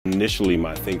Initially,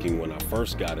 my thinking when I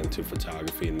first got into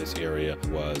photography in this area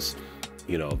was,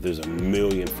 you know, there's a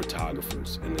million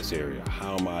photographers in this area.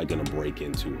 How am I gonna break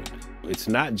into it? It's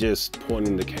not just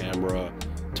pointing the camera,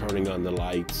 turning on the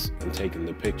lights, and taking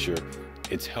the picture.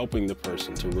 It's helping the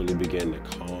person to really begin to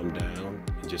calm down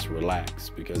and just relax,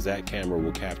 because that camera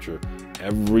will capture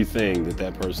everything that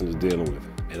that person is dealing with.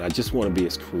 And I just want to be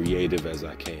as creative as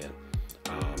I can.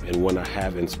 And when I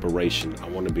have inspiration, I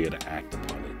want to be able to act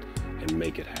upon it and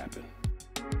make it happen.